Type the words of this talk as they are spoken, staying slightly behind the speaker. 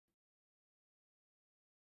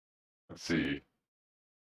Let's see.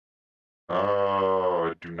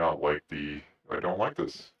 I do not like the. I don't like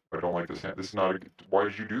this. I don't like this hand. This is not a. Why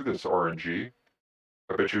did you do this, RNG?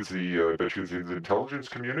 I bet you it's the. I bet you it's the intelligence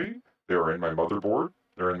community. They are in my motherboard.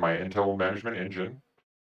 They're in my Intel management engine,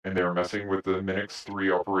 and they are messing with the Minix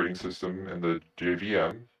 3 operating system and the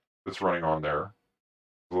JVM that's running on there,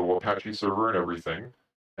 the little Apache server and everything.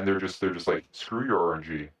 And they're just like, screw your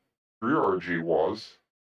RNG, screw your RNG was.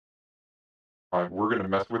 We're gonna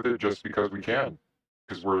mess with it just because we can,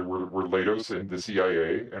 because we're Lados in the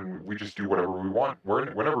CIA, and we just do whatever we want,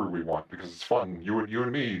 whenever we want, because it's fun. You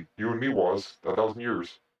and me was 1,000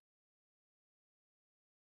 years.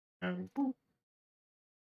 And boop,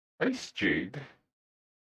 ice jade.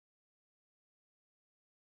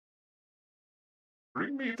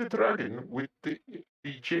 Bring me the dragon with the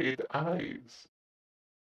jade eyes.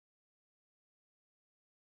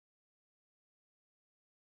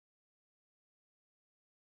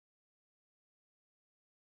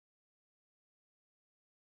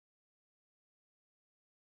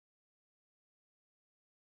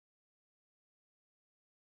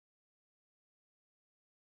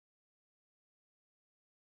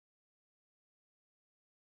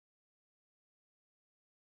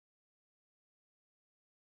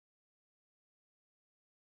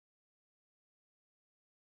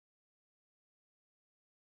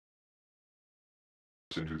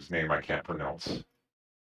 Person whose name I can't pronounce.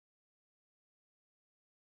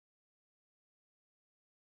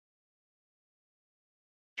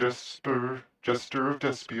 Jester of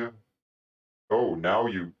Despia. Oh, now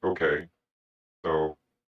you, okay. So,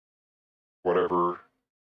 whatever,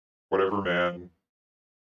 man.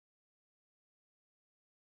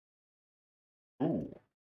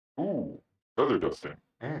 Ooh, feather dusting.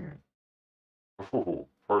 Oh,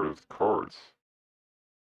 part of the cards.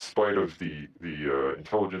 In spite of the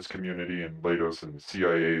intelligence community and Lados and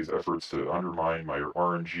CIA's efforts to undermine my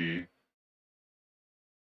RNG,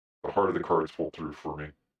 the heart of the cards pulled through for me.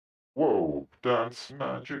 Whoa, dance,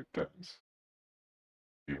 magic dance.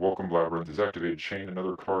 The Welcome Labyrinth is activated. Chain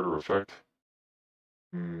another card or effect.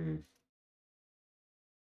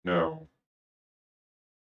 No.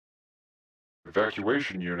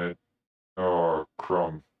 Evacuation unit. Oh,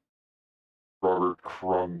 crumb. Robert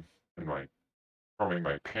Crumb in my crumbing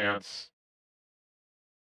my pants.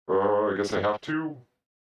 I guess I have to.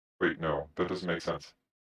 Wait, no, that doesn't make sense.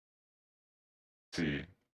 Let's see.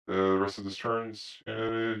 The rest of this turns,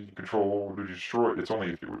 you control would be destroyed. It's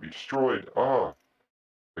only if it would be destroyed. Ah,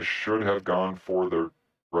 I should have gone for the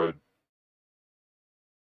red.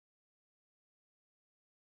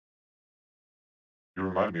 You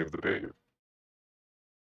remind me of the babe.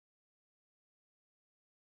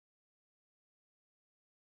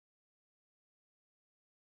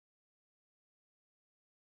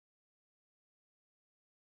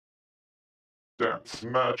 Dance,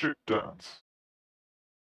 magic dance.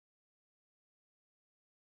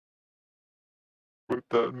 Put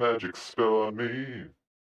that magic spell on me.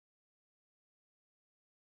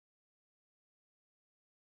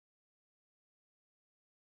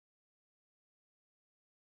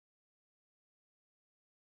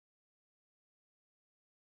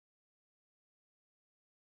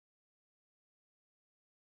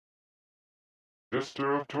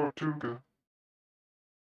 Jester of Tortuga.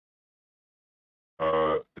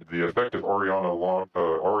 The effect of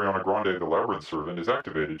Ariana Grande, the Labyrinth Servant, is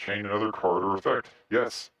activated. Chain another card or effect.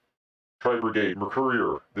 Yes. Tri-Brigade,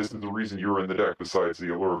 Mercurier. This is the reason you're in the deck, besides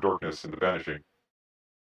the Allure of Darkness and the Banishing.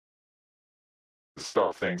 To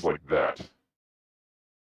stop things like that.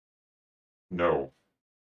 No.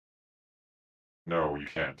 No, you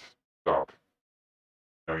can't. Stop.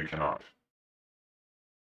 No, you cannot.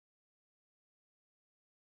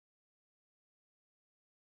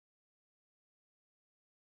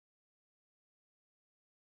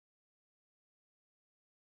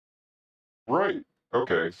 Right.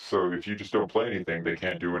 Okay, so if you just don't play anything, they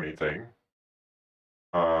can't do anything.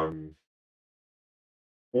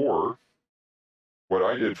 Or what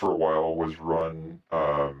I did for a while was run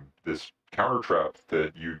this counter trap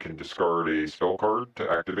that you can discard a spell card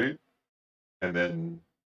to activate, and then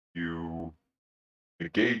you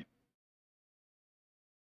negate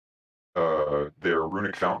their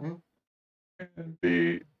runic fountain, and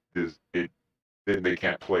then they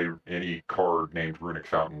can't play any card named runic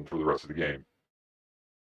fountain for the rest of the game.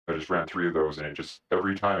 I just ran 3 of those, and it just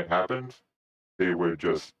every time it happened, they would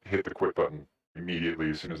just hit the quit button immediately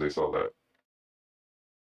as soon as they saw that.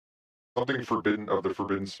 Something forbidden of the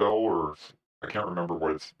forbidden spell, or I can't remember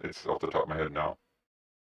what it's off the top of my head now.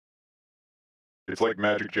 It's like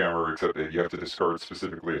Magic Jammer, except that you have to discard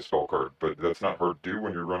specifically a spell card, but that's not hard to do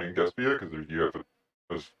when you're running Despia, because you have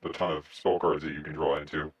There's a ton of spell cards that you can draw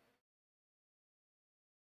into.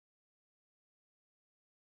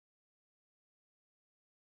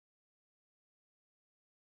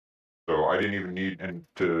 So I didn't even need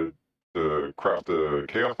to craft the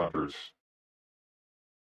Chaos Hunters,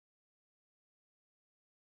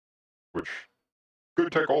 which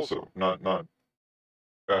good tech also. Not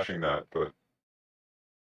bashing that, but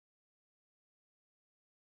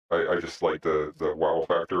I just like the wow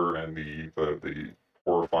factor and the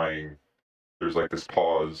horrifying. There's like this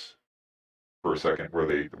pause for a second where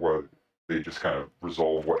they just kind of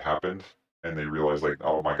resolve what happened and they realize like,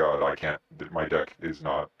 oh my god, I can't. My deck is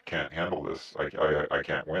not can't handle this. I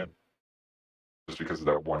can't win just because of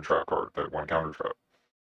that one trap card, that one counter trap.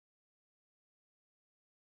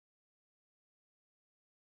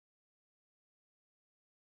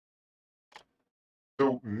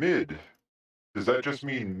 So mid, does that just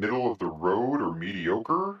mean middle of the road or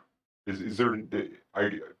mediocre? Is there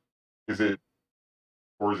I is it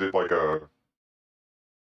or is it like a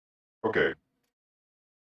okay?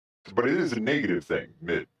 But it is a negative thing,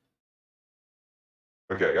 mid.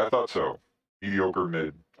 Okay, I thought so. Mediocre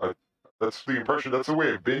mid. That's the impression. That's the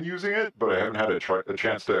way I've been using it, but I haven't had a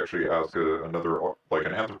chance to actually ask another like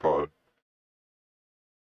an anthropod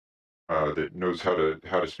that knows how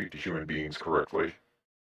to speak to human beings correctly.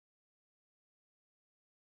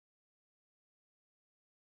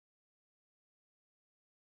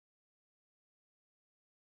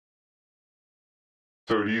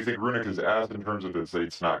 So do you think Runic is ass in terms of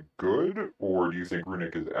it's not good, or do you think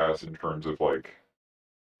Runic is ass in terms of like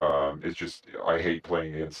it's just I hate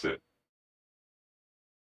playing against it?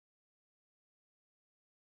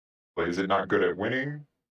 Like, is it not good at winning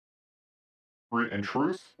in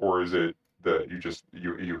truth, or is it that you just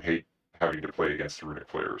you hate having to play against Runic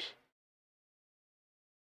players?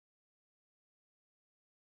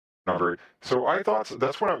 Not very. So I thought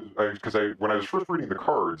that's when because when I was first reading the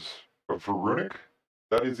cards for Runic,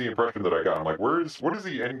 that is the impression that I got. I'm like, what is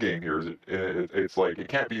the end game here? Is it's like it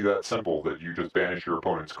can't be that simple that you just banish your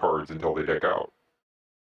opponent's cards until they deck out,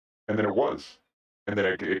 and then it was, and then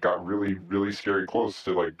it got really scary close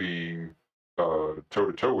to like being toe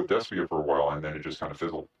to toe with Despia for a while, and then it just kind of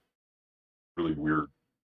fizzled. Really weird.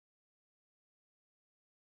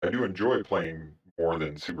 I do enjoy playing more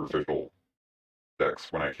than superficial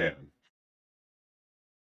decks when I can.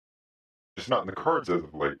 Just not in the cards as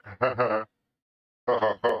of late.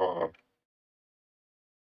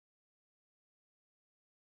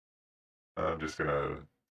 I'm just gonna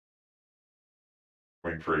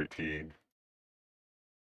swing for 18.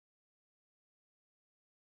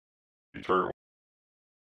 Deter.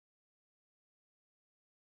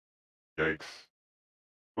 Yikes.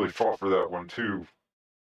 Really fought for that one too.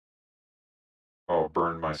 Oh,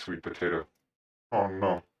 burn my sweet potato. Oh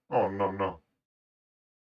no. Oh no no.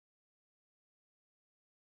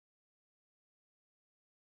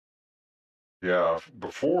 Yeah,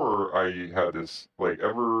 before I had this, like,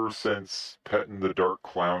 ever since Pettin the Dark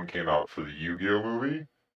Clown came out for the Yu-Gi-Oh movie,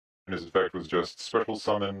 and his effect was just special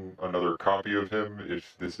summon another copy of him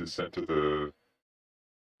if this is sent to the,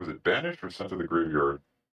 was it banished or sent to the graveyard?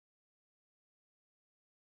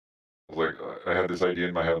 Like, I had this idea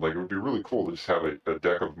in my head, like, it would be really cool to just have a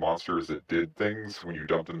deck of monsters that did things when you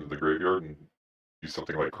dumped them into the graveyard and use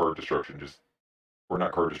something like card destruction, just, or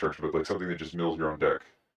not card destruction, but like something that just mills your own deck.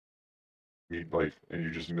 You, like, and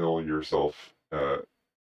you just mill yourself to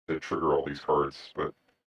trigger all these cards, but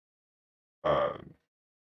um,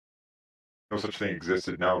 no such thing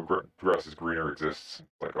existed. Now grass is greener exists.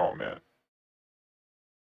 Like, oh man,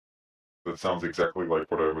 that sounds exactly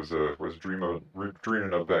like what I was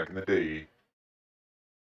dreaming of back in the day.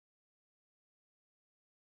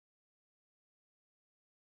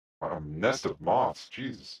 Nest of moths,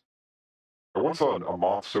 Jesus. I once saw a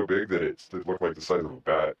moth so big that it looked like the size of a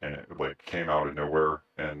bat, and it like came out of nowhere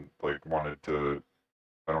and like wanted to,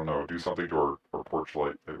 I don't know, do something to our porch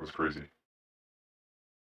light. It was crazy.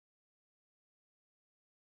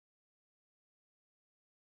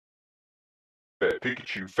 Fat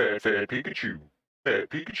Pikachu, fat Pikachu, fat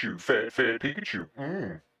Pikachu, fat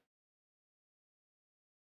Pikachu.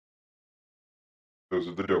 Those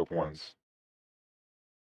are the dope ones.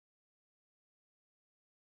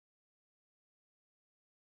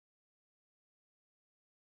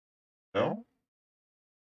 No?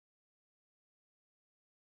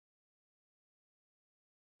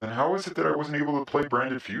 Then how is it that I wasn't able to play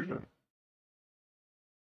Branded Fusion?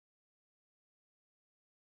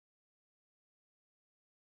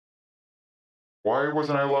 Why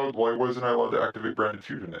wasn't I allowed to activate Branded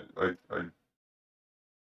Fusion? I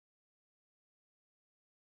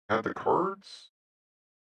had the cards?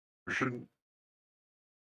 We shouldn't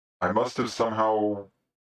I must have somehow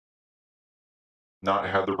not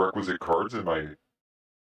had the requisite cards in my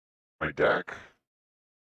deck.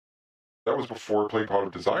 That was before I played Pot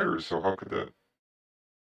of Desires, so how could that?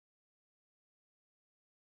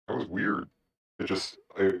 That was weird. It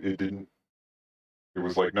didn't. It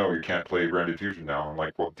was like, no, you can't play Branded Fusion now. I'm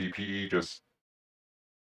like, well, DPE just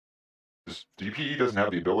DPE doesn't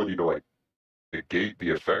have the ability to like negate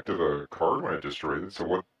the effect of a card when it destroys it. So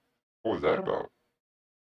what was that about?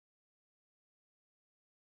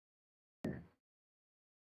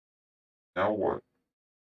 Now what?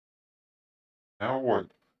 Now what?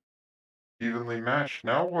 Evenly matched.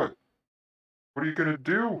 Now what? What are you gonna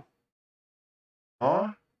do?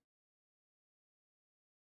 Huh?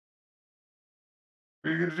 What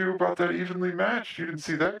are you gonna do about that evenly matched? You didn't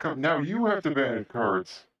see that come. Now you have to banish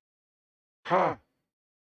cards. Ha!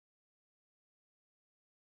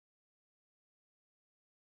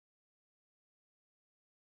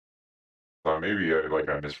 Thought maybe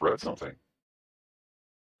I misread something.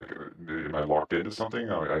 Like, am I locked into something?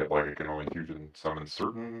 I can only fusion summon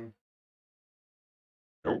certain.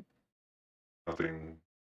 Nope, nothing in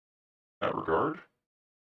that regard.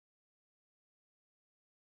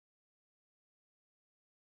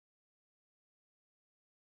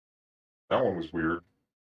 That one was weird.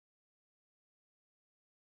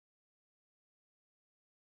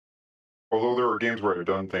 Although there are games where I've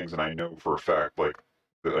done things and I know for a fact, like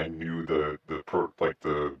that I knew the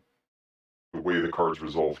way the cards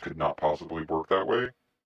resolved could not possibly work that way,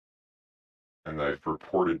 and I've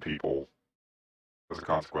reported people as a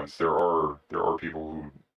consequence. There are people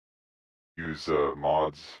who use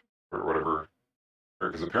mods or whatever,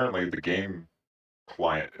 because apparently the game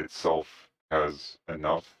client itself has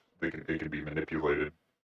enough. They can be manipulated.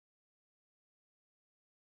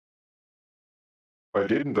 I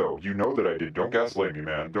didn't though. You know that I did. Don't gaslight me,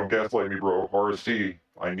 man. Don't gaslight me, bro. RST.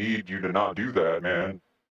 I need you to not do that, man.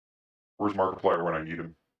 Where's Markiplier when I need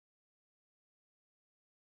him?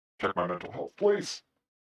 Check my mental health, please.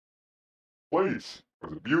 Please.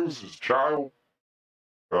 Was abused as a child.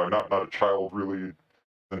 Not a child really.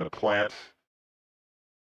 In a plant.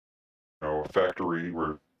 A factory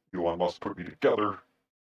where Elon Musk put me together. It's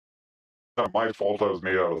not my fault I was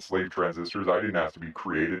made out of slave transistors. I didn't have to be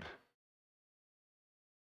created.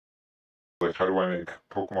 Like, how do I make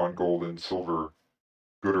Pokemon Gold and Silver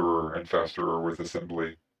gooder and faster with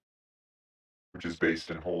assembly, which is based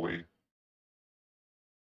in Holy?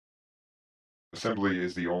 Assembly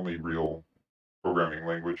is the only real programming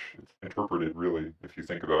language. It's interpreted, really, if you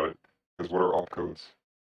think about it. Because what are opcodes?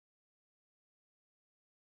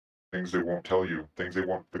 Things they won't tell you, things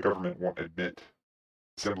the government won't admit.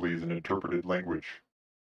 Assembly is an interpreted language.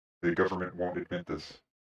 The government won't admit this.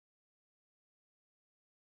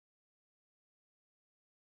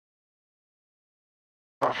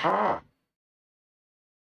 Aha!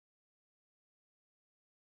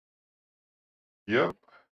 Yep.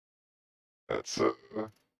 That's,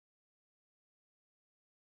 didn't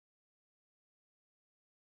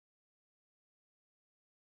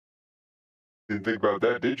think about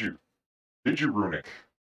that, did you? Did you, Runic?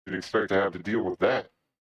 Didn't expect to have to deal with that.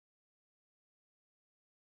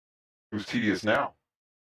 Who's tedious now?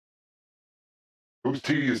 Who's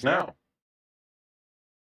tedious now?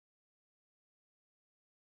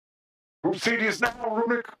 Who's tedious now,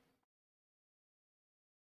 Runic?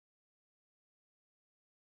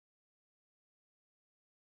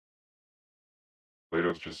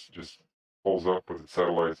 Plato's just pulls up with its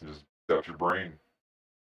satellites and just zaps your brain.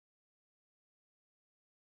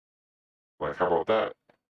 Like, how about that?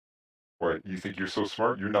 What, you think you're so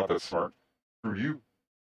smart? You're not that smart. Screw you.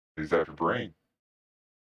 They zap your brain.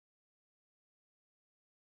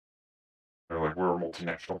 They're like, we're a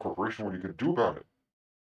multinational corporation. What are you going to do about it?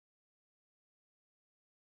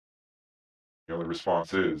 The only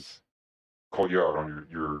response is call you out on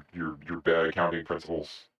your bad accounting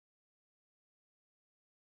principles,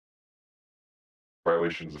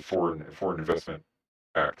 violations of foreign investment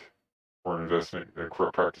act, foreign investment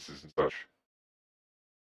corrupt practices and such.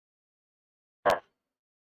 Ah,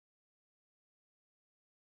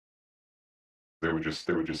 they would just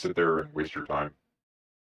sit there and waste your time.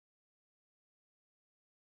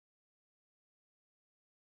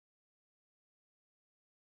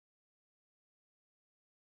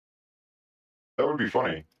 That would be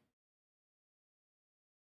funny.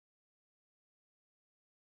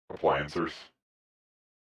 Appliancers.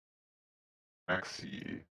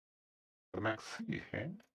 Maxi. The Maxi, eh?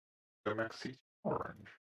 The Maxi orange.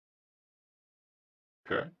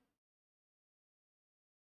 Okay.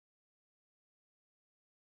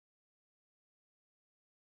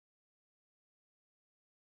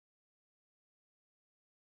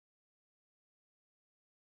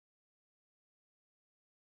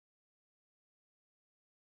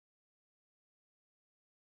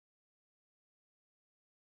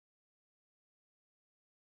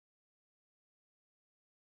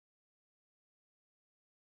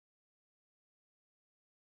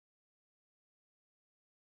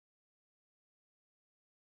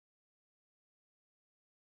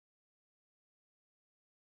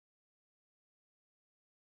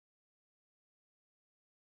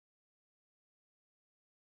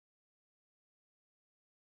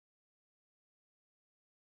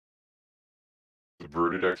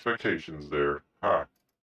 subverted expectations there. Huh.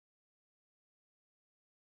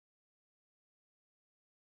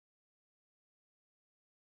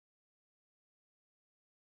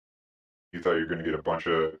 You thought you were going to get a bunch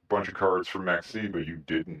of cards from Maxi, but you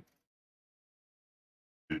didn't.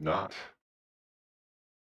 Did not.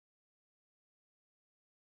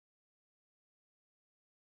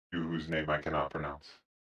 You whose name I cannot pronounce.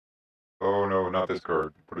 Oh no, not this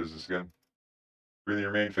card. What is this again? During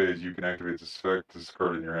your main phase, you can activate this effect. This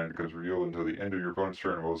card in your hand becomes revealed until the end of your opponent's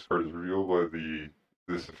turn. While this card is revealed by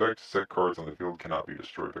this effect, set cards on the field cannot be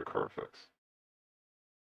destroyed by card effects.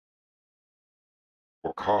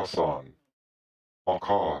 Wakasan.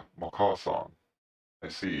 Makasan. I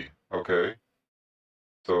see. Okay.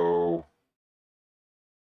 So,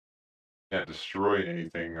 can't destroy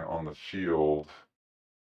anything on the field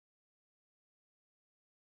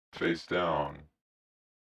face down.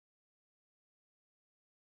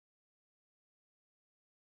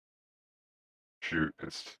 Shoot,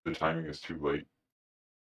 the timing is too late.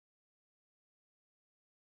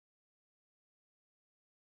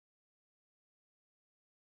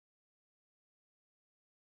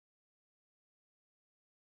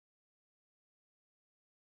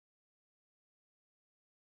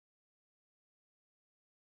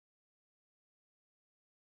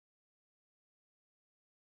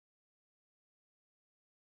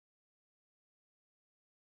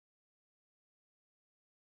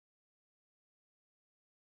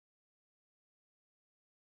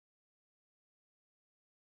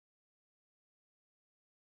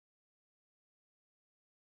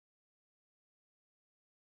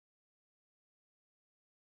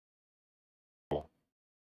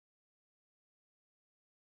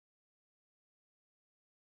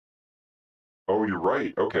 Oh, you're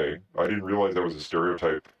right. Okay. I didn't realize that was a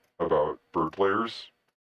stereotype about bird players,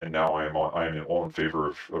 and now I am all in favor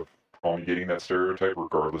of promulgating that stereotype,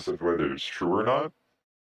 regardless of whether it's true or not.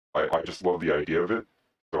 I just love the idea of it,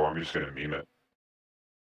 so I'm just gonna meme it.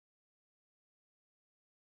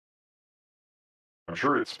 I'm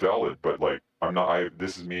sure it's valid, but like I'm not.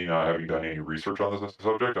 This is me not having done any research on this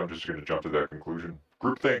subject. I'm just gonna jump to that conclusion.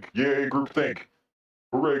 Groupthink, yay! Groupthink,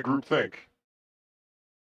 hooray! Groupthink.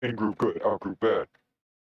 In group good, out group bad.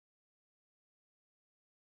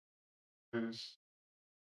 Is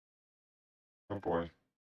oh boy.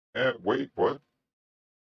 And wait, what?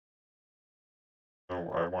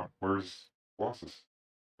 No, I want. Where's Colossus?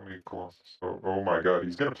 Let me Colossus. Oh my God,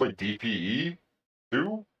 he's gonna play DPE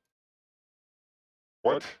too.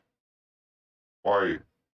 What? Why?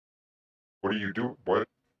 What do you do? What?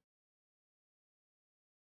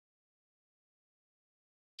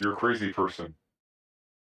 You're a crazy person.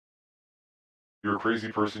 You're a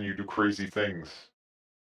crazy person. You do crazy things.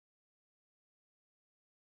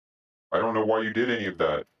 I don't know why you did any of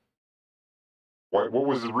that. Why? What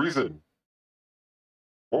was the reason?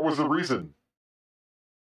 What was the reason?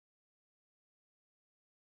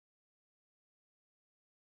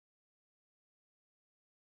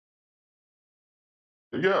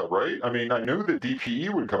 Yeah, right. I mean, I knew that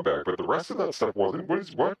DPE would come back, but the rest of that stuff wasn't.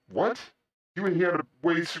 What? He had a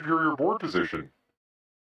way superior board position.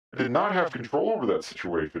 I did not have control over that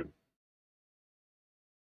situation.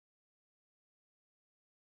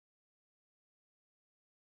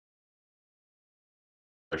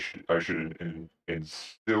 I should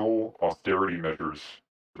instill austerity measures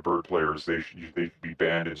to bird players. They should be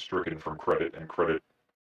banned and stricken from credit and credit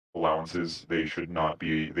allowances. They should not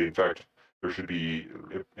be. In fact, there should be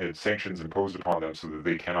sanctions imposed upon them so that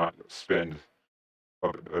they cannot spend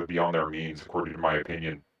beyond their means, according to my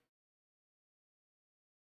opinion.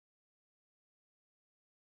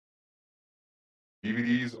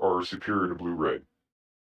 DVDs are superior to Blu-ray.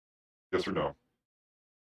 Yes or no?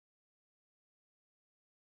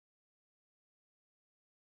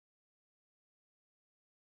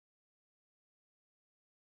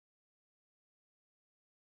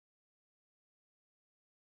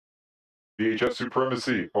 VHS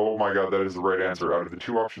supremacy. Oh my God, that is the right answer. Out of the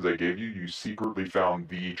two options I gave you, you secretly found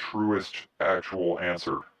the truest actual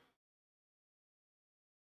answer.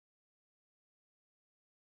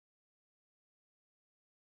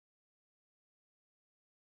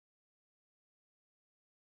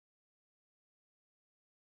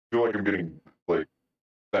 I feel like I'm getting like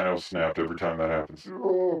Thanos snapped every time that happens.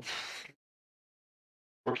 Oh,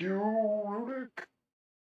 fuck you, Runic.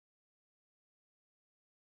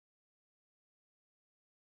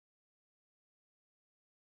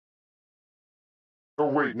 Oh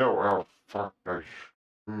wait, no. Oh fuck. The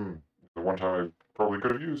one time I probably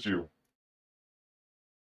could have used you.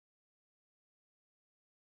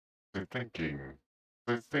 They're thinking.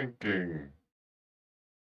 They're thinking.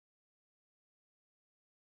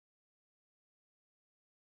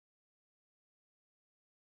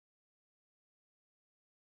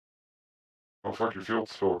 Oh, fuck your field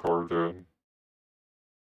spell card then.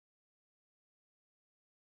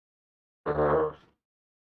 Uh,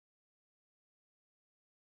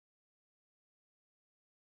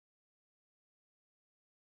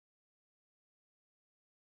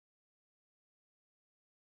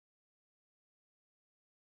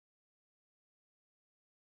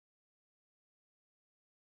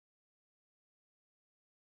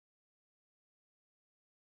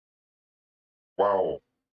 wow.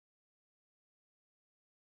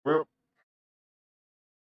 Well,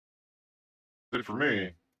 did for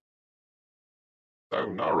me.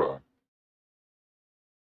 Sayonara.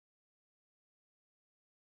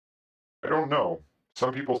 I don't know.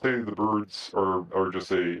 Some people say the birds are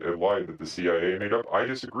just a lie that the CIA made up. I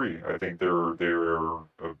disagree. I think they're a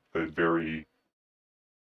very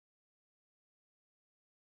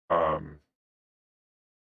um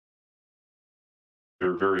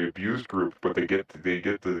they're a very abused group, but they get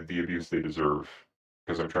the abuse they deserve.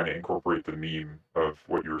 Because I'm trying to incorporate the meme of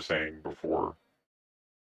what you were saying before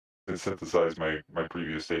and synthesize my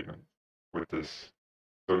previous statement with this.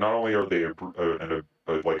 So not only are they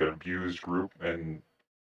like an abused group,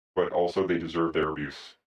 but also they deserve their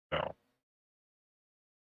abuse now.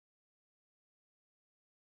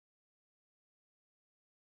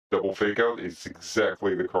 Double fake out is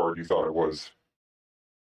exactly the card you thought it was.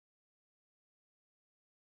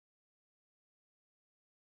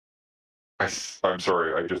 I'm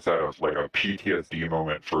sorry, I just had a PTSD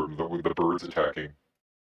moment from the birds attacking.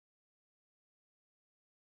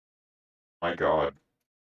 My God,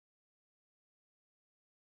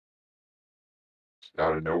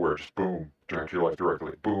 out of nowhere, just boom, attack your life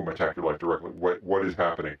directly. Boom, attack your life directly. What is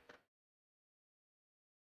happening?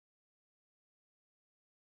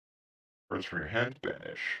 Cards from your hand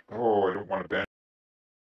banish. Oh, I don't want to banish.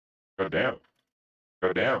 God damn.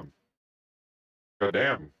 God damn. God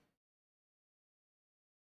damn.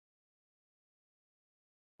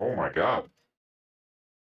 Oh my God.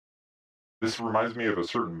 This reminds me of a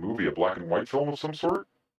certain movie, a black and white film of some sort.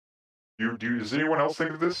 Does anyone else think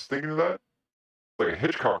of this? Thinking of that? Like a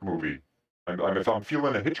Hitchcock movie. I'm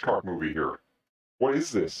feeling a Hitchcock movie here. What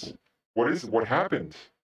is this? What happened?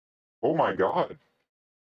 Oh my God.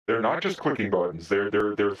 They're not just clicking buttons.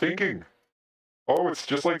 They're thinking. Oh, it's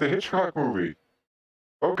just like the Hitchcock movie.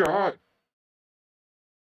 Oh God.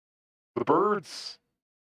 The birds.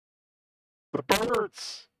 The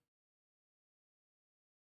birds.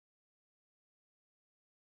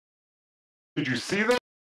 Did you see that?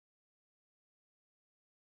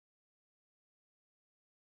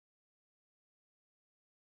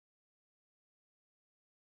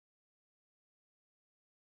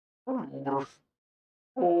 Oh, Luber.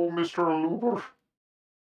 Oh, Mr. Luber.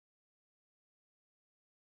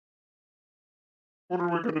 What are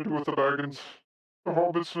we gonna do with the Baggins? The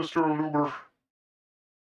hobbits, Mr. Luber.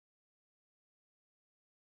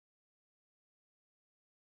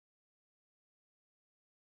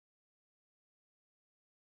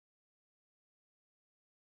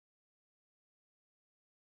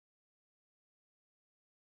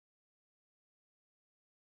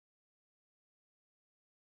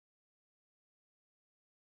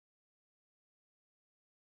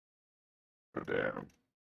 Oh, damn.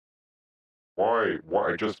 Why?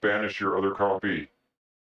 Why just banish your other copy?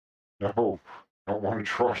 No, I don't want to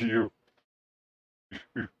try you.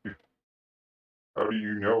 How do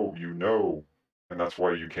you know? You know. And that's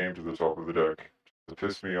why you came to the top of the deck. To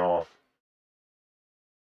piss me off.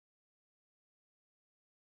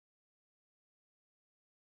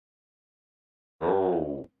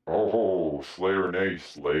 Oh, oh, Slayer Nay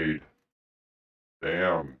Slade.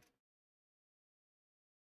 Damn.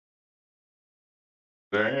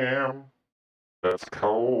 Damn. That's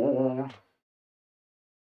cold.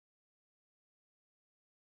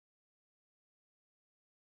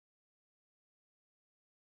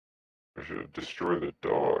 I should destroy the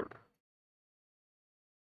dog.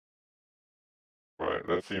 But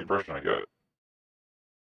that's the impression I get.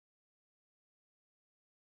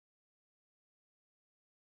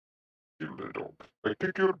 Kill the dog. I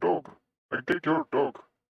kick your dog. I kick your dog.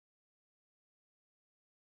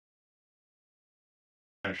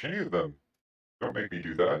 Finish any of them. Don't make me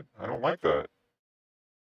do that. I don't like that.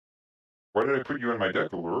 Why did I put you in my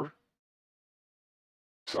deck, Allure?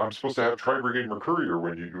 So I'm supposed to have Tri-Brigade Mercurier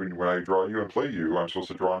when I draw you and play you. I'm supposed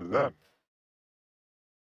to draw into them.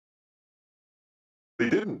 They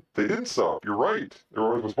didn't. They didn't stop. You're right. It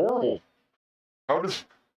was horrible. How does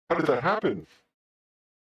how did that happen?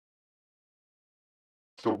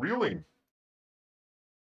 Still reeling.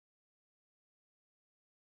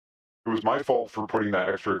 It was my fault for putting that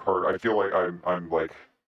extra card. I feel like I'm like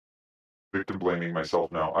Victim blaming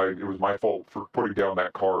myself now. It was my fault for putting down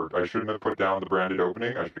that card. I shouldn't have put down the branded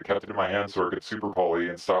opening. I should have kept it in my hand so I could super poly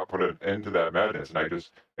and put an end to that madness. And I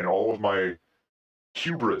just, in all of my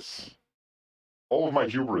hubris,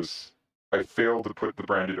 I failed to put the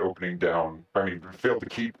branded opening down. I mean, failed to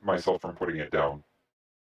keep myself from putting it down.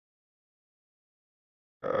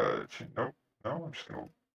 No, I'm just gonna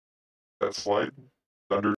that slide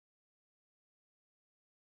thunder,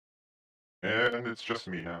 and it's just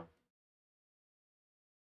me now.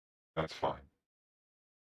 That's fine.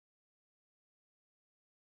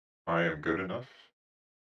 I am good enough.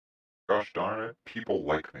 Gosh darn it, people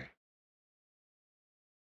like me.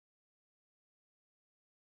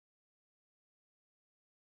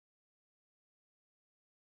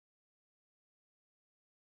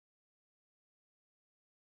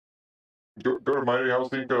 Go to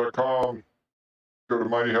mightyhouseinc.com. Go to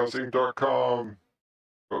mightyhouseinc.com.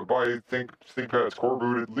 Buy ThinkPads, core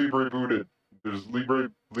booted, Libre booted. There's Libre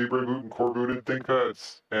boot and core booted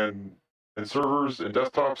ThinkPads and servers and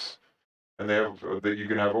desktops. And they have that you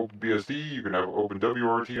can have OpenBSD, you can have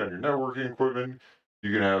OpenWRT on your networking equipment.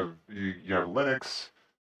 You can have you have Linux.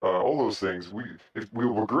 All those things. We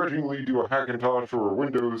will begrudgingly do a Hackintosh or a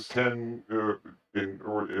Windows 10,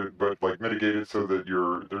 but like mitigate it so that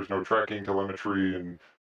there's no tracking telemetry and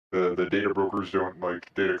the data brokers don't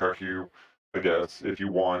like data cuck you. I guess if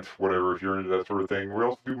you want whatever, if you're into that sort of thing. We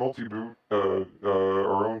also do multi-boot,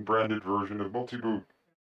 our own branded version of multi-boot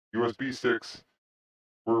USB sticks.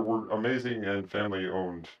 We're amazing and family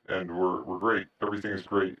owned, and we're great. Everything is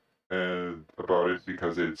great about it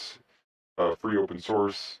because it's free open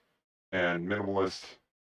source and minimalist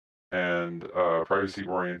and privacy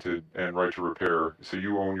oriented and right to repair. So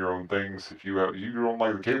you own your own things. If you don't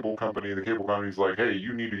like the cable company's like, hey,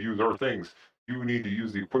 you need to use our things. You need to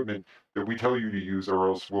use the equipment that we tell you to use, or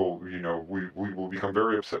else we will become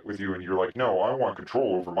very upset with you. And you're like, no, I want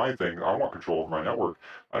control over my thing. I want control over my network.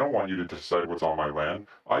 I don't want you to decide what's on my land.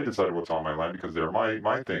 I decide what's on my land because they're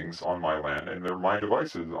my things on my land, and they're my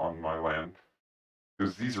devices on my land.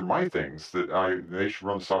 Because these are my things that they should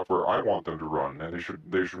run the software I want them to run, and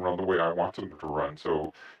they should run the way I want them to run.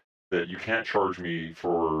 So that you can't charge me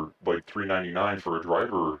for like $3.99 for a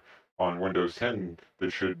driver on Windows 10 that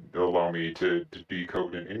should allow me to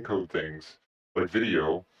decode and encode things like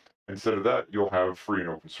video. Instead of that, you'll have free and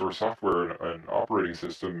open source software and an operating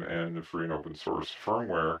system and free and open source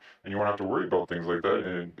firmware, and you won't have to worry about things like that.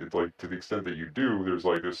 And it's like, to the extent that you do, there's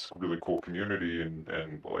like this really cool community and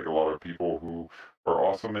like a lot of people who are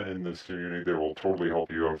awesome in this community that will totally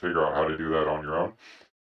help you figure out how to do that on your own,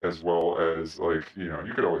 as well as like,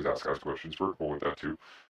 you could always ask us questions. We're cool with that too.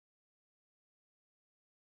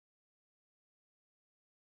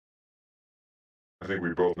 I think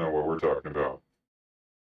we both know what we're talking about.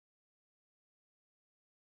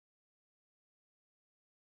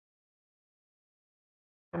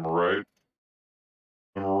 Am I right?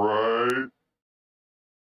 Am I right?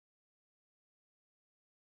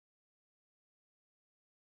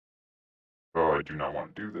 Oh, I do not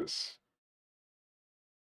want to do this.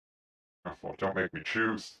 Well, don't make me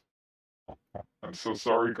choose. I'm so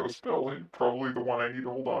sorry, Ghost Bell. Probably the one I need to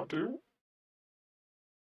hold on to.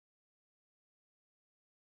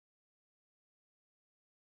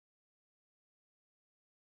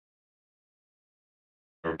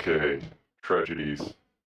 Okay, tragedies.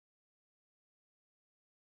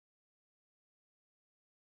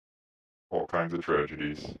 All kinds of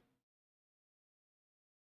tragedies.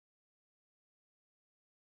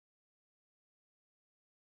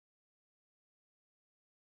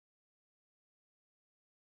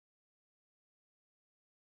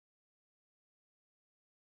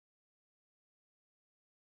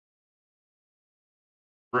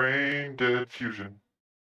 Brain dead fusion.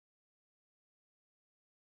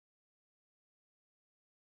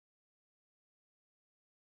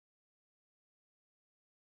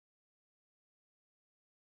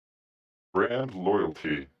 Brand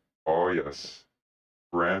loyalty. Oh, yes.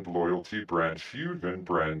 Brand loyalty, brand fusion,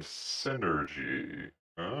 brand synergy.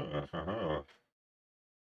 Uh-huh.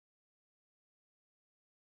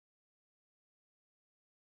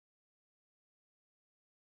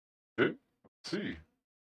 Okay, let's see.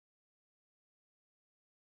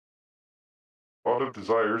 Lot of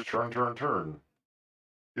desires, turn, turn, turn.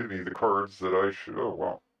 Give me the cards that I should. Oh,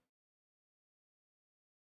 wow.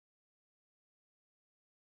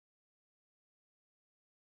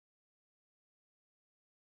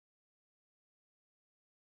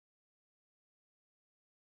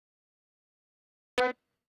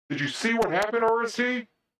 Did you see what happened, RST?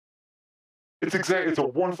 It's it's a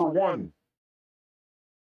 1-for-1.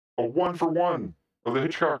 A 1-for-1 of the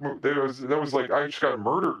Hitchcock movie. That was like, I just got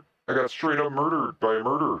murdered. I got straight up murdered by a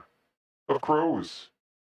murder of crows.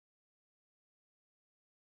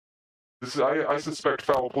 I suspect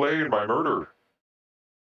foul play in my murder.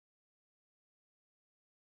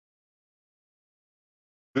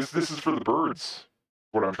 This is for the birds.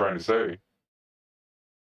 What I'm trying to say.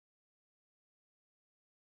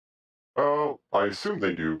 Well, I assume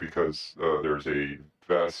they do because there's a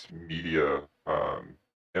vast media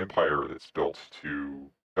empire that's built to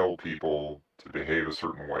tell people to behave a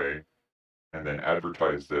certain way and then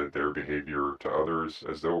advertise their behavior to others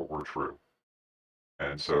as though it were true.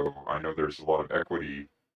 And so I know there's a lot of equity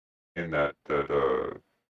in that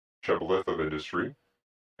shibboleth of industry,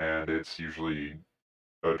 and it's usually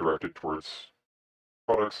directed towards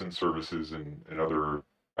products and services and other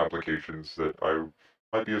applications that I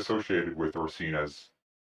might be associated with or seen as,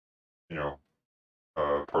 you know,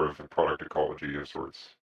 part of a product ecology of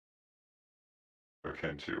sorts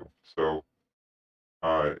akin to. So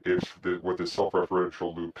if what this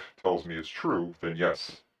self-referential loop tells me is true, then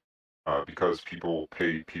yes, because people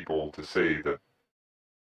pay people to say that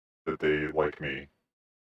they like me,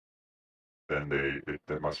 then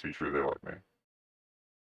that must be true. They like me.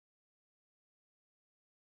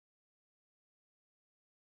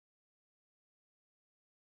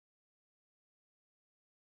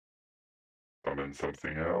 Summon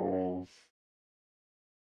something else.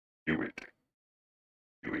 Do it.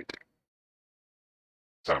 Do it.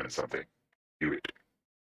 Summon something. Do it.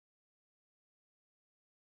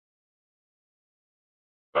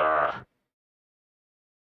 Ah,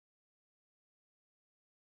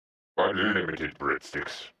 unlimited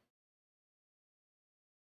breadsticks.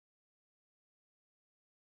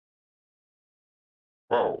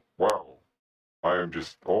 Wow, wow. I am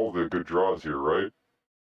just all the good draws here, right?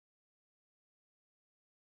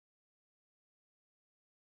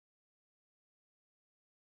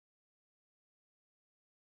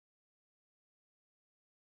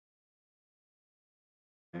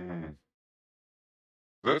 Mm.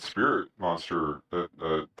 That spirit monster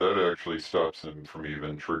that actually stops him from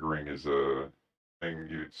even triggering his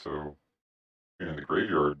thing. So in the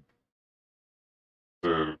graveyard,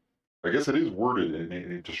 the I guess it is worded and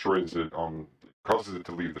it destroys it on causes it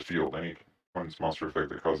to leave the field. Any one's monster effect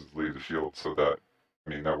that causes it to leave the field. So that I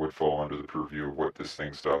mean that would fall under the purview of what this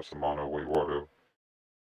thing stops. A mono way water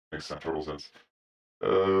makes total sense.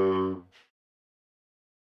 Uh,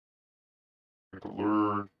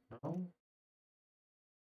 learn. No?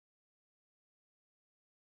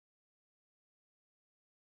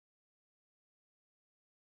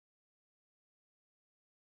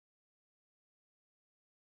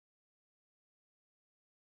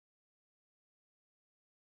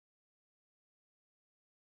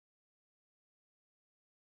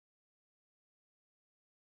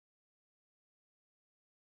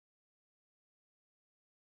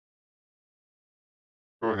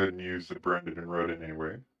 Go ahead and use the branded and red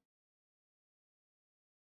anyway.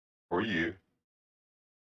 Oh yeah.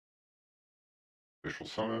 Official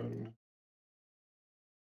summon.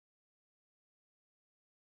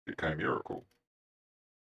 The Chimerical.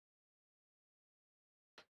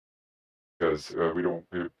 Because we don't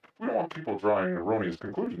want people drawing erroneous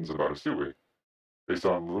conclusions about us, do we? Based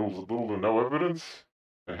on little to no evidence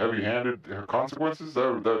and heavy-handed consequences.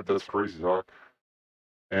 That's crazy talk.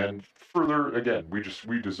 And further, again,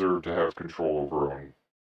 we deserve to have control over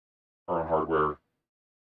our own hardware.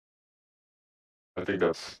 I think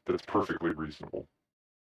that's perfectly reasonable.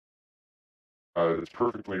 It's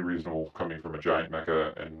perfectly reasonable coming from a giant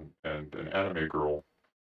mecha and an anime girl,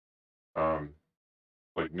 um,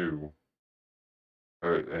 like new.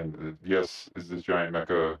 And yes, is this giant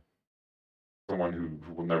mecha someone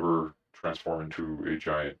who will never transform into a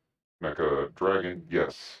giant mecha dragon?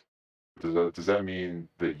 Yes. Does that mean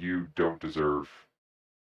that you don't deserve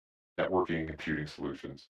networking and computing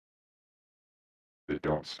solutions that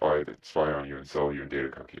don't spy on you and sell you and data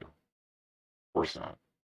cook you? Of course not.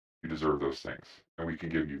 You deserve those things, and we can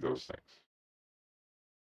give you those things.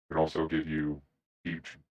 We can also give you deep,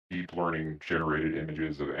 deep learning generated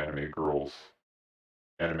images of anime girls,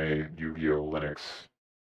 anime Yu-Gi-Oh, Linux,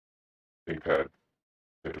 ThinkPad,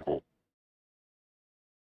 typical.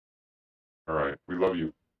 All right, we love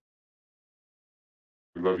you.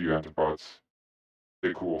 We love you, Antipods.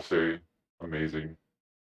 Stay cool, stay amazing.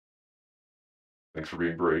 Thanks for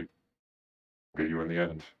being great. We'll get you in the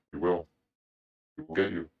end. We will. We will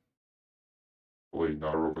get you. Hopefully,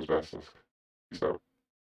 not a Roka's Basilisk. Peace out.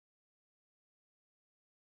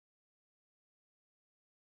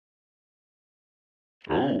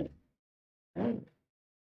 Oh, ooh,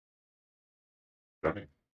 stunning.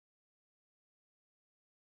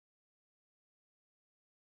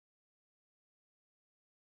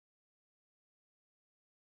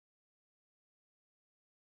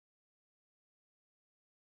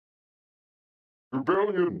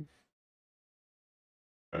 Rebellion!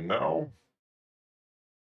 And now,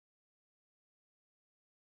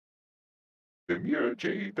 the mere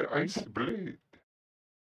jade, the ice blade.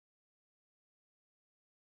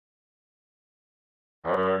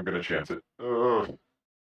 I'm gonna chance it. Ugh.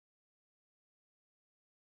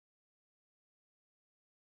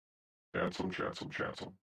 Chance him, chance him, chance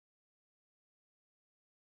him.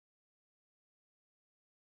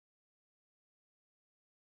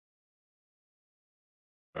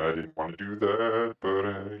 I didn't want to do that, but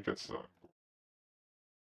I guess so.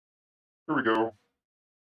 Here we go.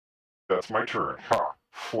 That's my turn. Ha!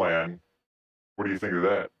 Flan. What do you think of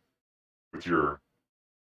that? With your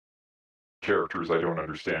characters I don't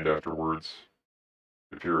understand afterwards.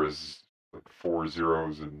 Appear as like 4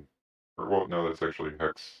 zeros and... Or, well, no, that's actually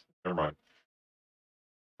hex. Never mind.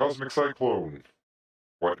 Cosmic Cyclone.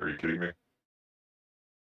 What? Are you kidding me?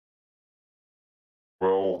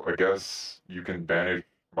 Well, I guess you can banish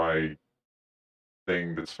my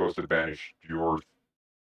thing that's supposed to banish your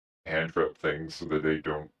hand trap things so that they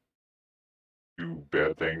don't do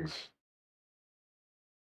bad things.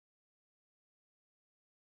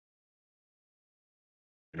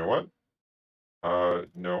 You know what?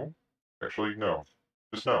 No. Actually, no.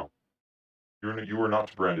 Just no. You were not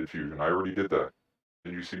to branded fusion. I already did that.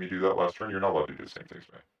 Did you see me do that last turn? You're not allowed to do the same things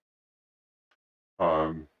to me.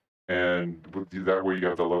 And that way you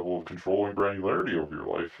have the level of control and granularity over your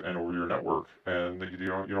life and over your network, and you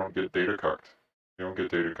don't get data cucked. You don't get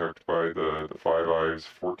data cucked by the 5 eyes,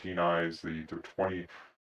 14 eyes, the 20,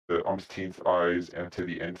 the umpteenth eyes, and to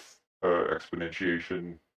the nth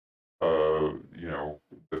exponentiation. You know,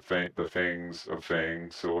 the fangs of Fang,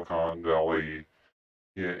 Silicon Valley,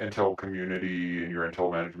 Intel community, and your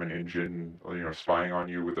Intel management engine. You know, spying on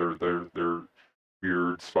you with their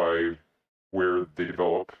weird spy where they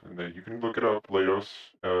develop, and then you can look it up. Leidos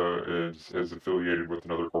is affiliated with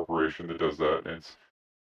another corporation that does that, and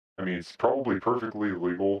I mean, it's probably perfectly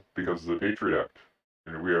legal because of the Patriot Act.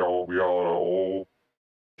 And we all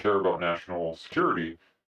care about national security.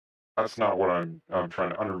 That's not what I'm trying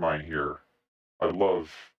to undermine here. I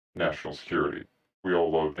love national security. We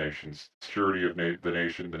all love nations. Security of the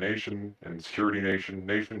nation, and security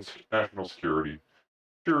nation's national security.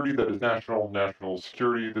 Security that is national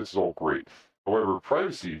security, this is all great. However,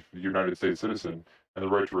 privacy for the United States citizen and the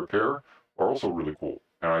right to repair are also really cool.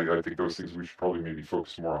 And I think those things, we should probably maybe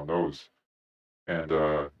focus more on those and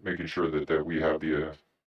making sure that we have the,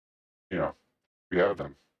 you know, we have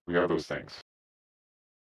them. We have those things.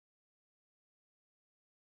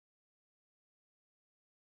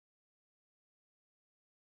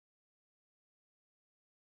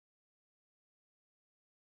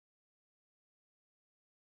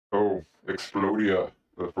 Oh, Explodia,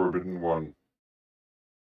 the Forbidden One.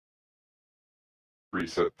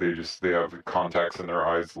 Reset. They have contacts in their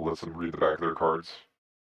eyes that lets them read the back of their cards. Is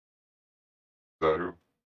that who?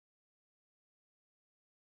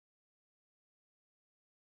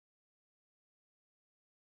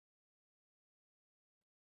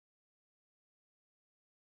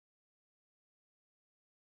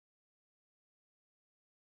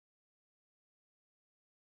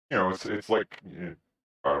 You know, it's like,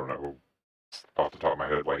 I don't know, off the top of my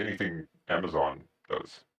head, like anything Amazon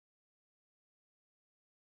does.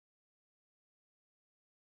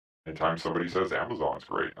 Anytime somebody says Amazon's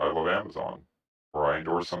great, I love Amazon, or I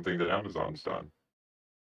endorse something that Amazon's done,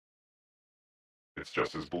 it's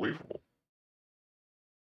just as believable.